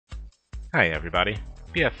Hi everybody,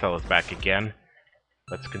 BSL is back again.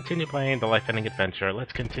 Let's continue playing the life-ending adventure.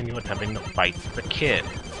 Let's continue attempting to fight the kid.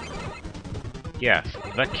 Yes,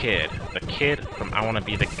 the kid. The kid from I Wanna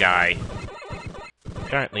Be the Guy.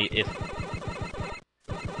 Apparently is,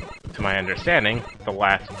 to my understanding, the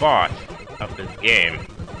last boss of this game.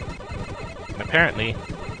 And apparently,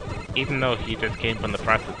 even though he just came from the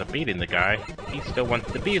process of beating the guy, he still wants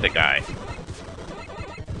to be the guy.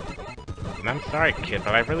 And I'm sorry, kid,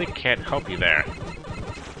 but I really can't help you there.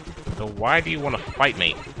 So why do you want to fight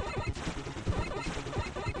me?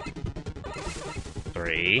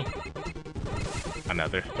 3.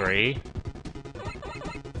 Another 3.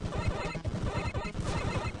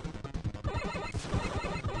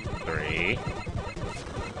 3.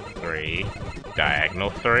 3. Diagonal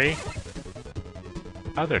 3.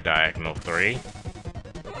 Other diagonal 3.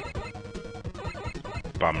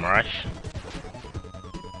 Bum rush.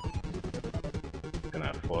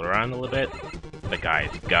 Gonna float around a little bit. The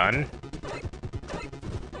guy's gun.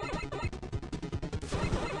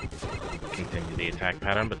 Continue the attack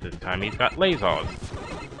pattern, but this time he's got lasers.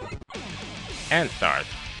 And stars.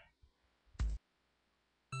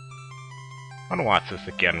 I wanna watch this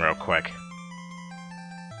again real quick.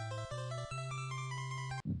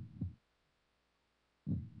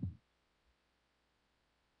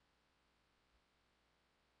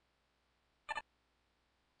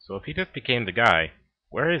 So if he just became the guy,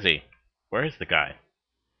 where is he? Where is the guy?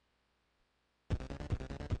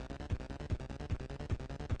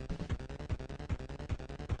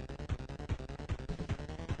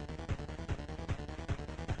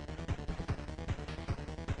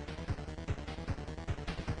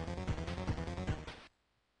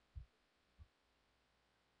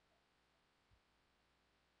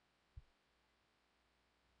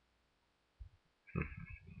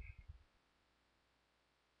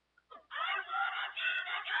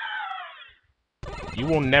 You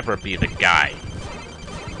will never be the guy.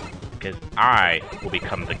 Because I will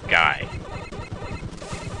become the guy.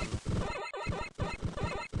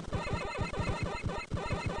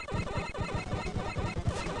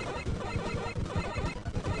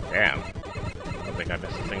 Damn. I don't think I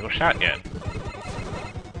missed a single shot yet.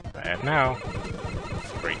 I have now.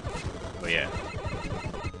 3. Oh yeah.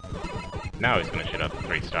 Now he's gonna shoot up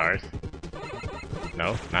 3 stars.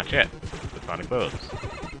 No, not yet. The sonic bows.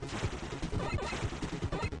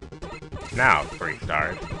 Now 3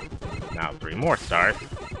 stars. Now 3 more stars.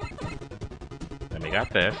 Then we got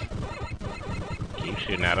this. Keep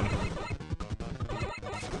shooting at him.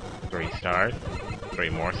 3 stars. 3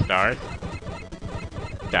 more stars.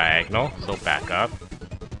 Diagonal, so back up.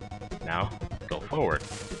 Now, go forward.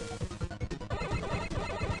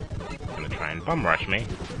 Gonna try and bum rush me.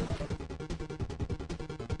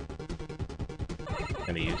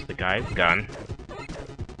 Gonna use the guy's gun.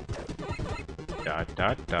 Dodge,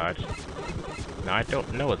 dodge, dodge. Now I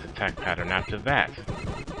don't know his attack pattern after that.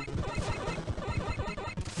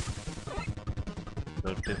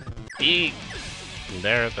 So just eat. And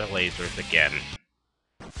there are the lasers again.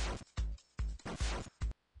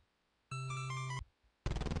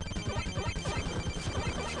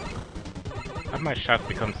 How did my shots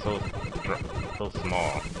become so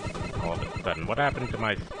small all of a sudden? What happened to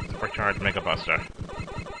my supercharged Mega Buster?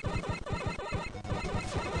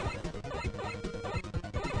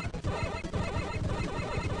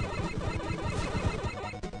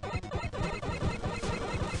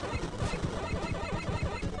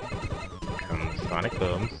 Sonic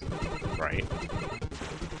booms. Right.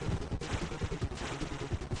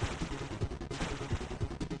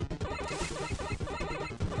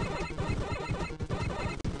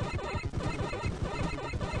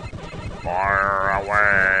 Far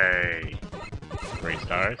away! 3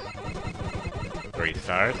 stars. 3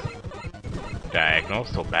 stars. Diagonal,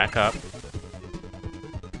 so back up.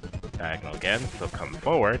 Diagonal again, so come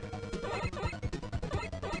forward.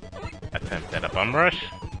 Attempt at a bum rush.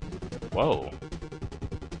 Whoa.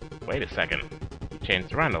 Wait a second. He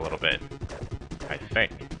changed around a little bit. I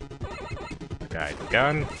think. The guy's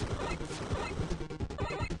gun.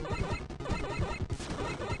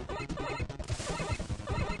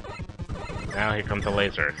 Now here comes the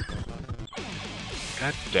lasers.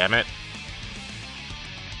 God damn it.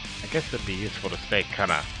 I guess it'd be useful to stay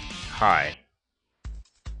kinda high.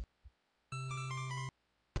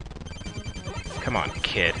 Come on,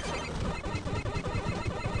 kid.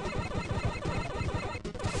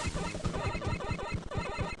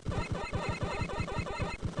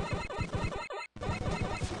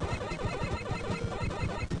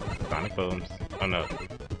 Sonic booms. Oh no.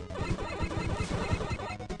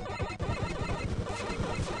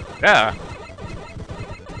 Ah!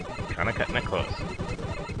 Kinda cutting it close.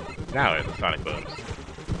 Now it's the sonic booms.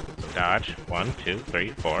 So dodge. 1, 2, 3,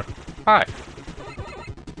 4, 5.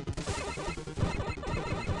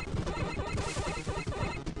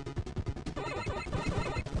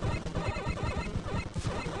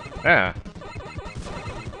 Yeah.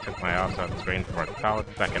 Took my mouse off the screen for a solid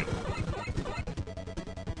second.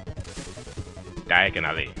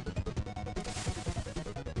 Diagonally.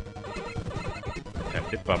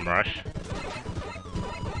 Attempted bum rush.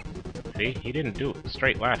 See, he didn't do it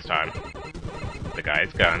straight last time. The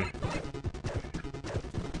guy's gun.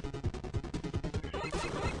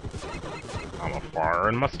 I'm a fire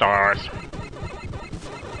in my stars.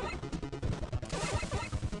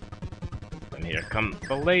 And here come the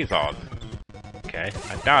lasers. Okay,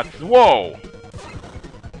 I dodged. Whoa!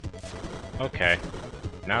 Okay.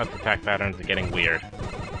 Now its attack patterns are getting weird.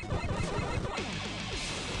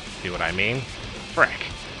 See what I mean? Frick.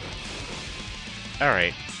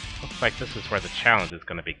 Alright. Looks like this is where the challenge is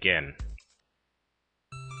gonna begin.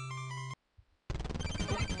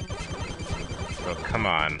 So come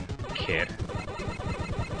on, kid.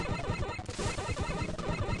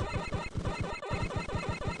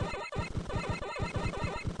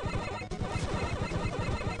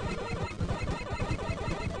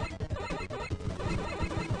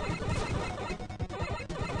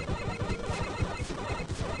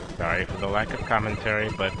 Sorry for the lack of commentary,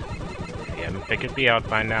 but if you haven't figured me out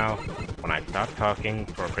by now, when I stop talking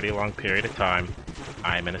for a pretty long period of time,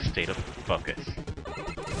 I am in a state of focus.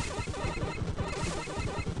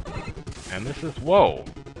 And this is... whoa!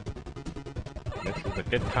 This is a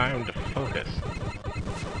good time to focus.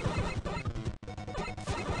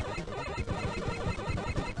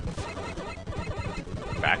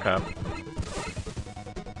 Back up.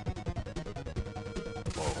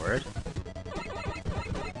 Forward.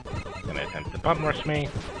 Gonna attempt to bum rush me.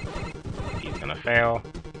 He's gonna fail.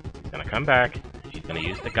 He's gonna come back. He's gonna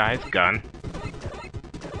use the guy's gun.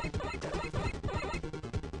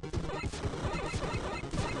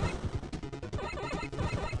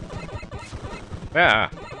 Yeah.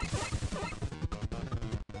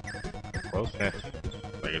 Closeness.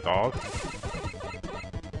 Like dolls.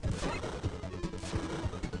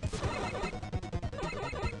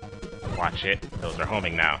 Watch it. Those are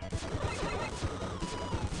homing now.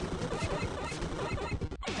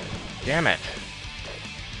 Damn it.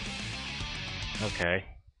 Okay.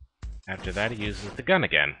 After that, he uses the gun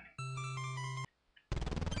again.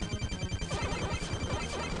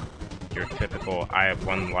 Your typical, I have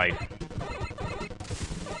one life.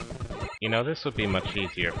 You know, this would be much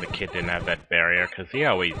easier if the kid didn't have that barrier, because he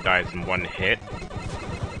always dies in one hit.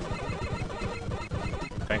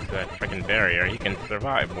 Thanks to that frickin' barrier, he can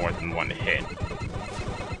survive more than one hit.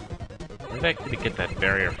 Where the heck did he get that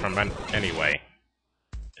barrier from anyway?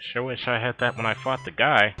 I sure wish I had that when I fought the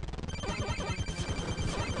guy.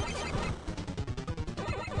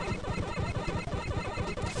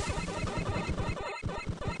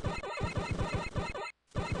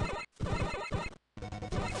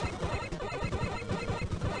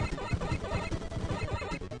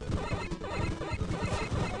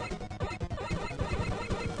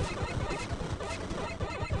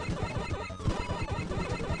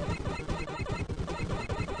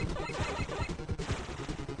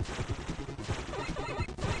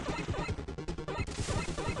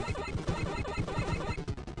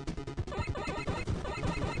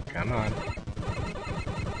 Come on.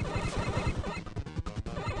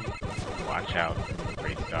 Watch out.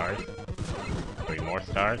 3 stars. 3 more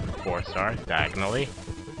stars. 4 stars. Diagonally.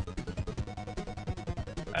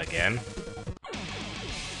 Again.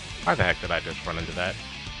 Why the heck did I just run into that?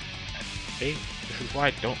 See? This is why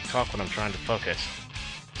I don't talk when I'm trying to focus.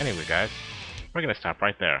 Anyway, guys, we're gonna stop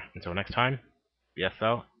right there. Until next time,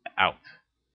 BSL out.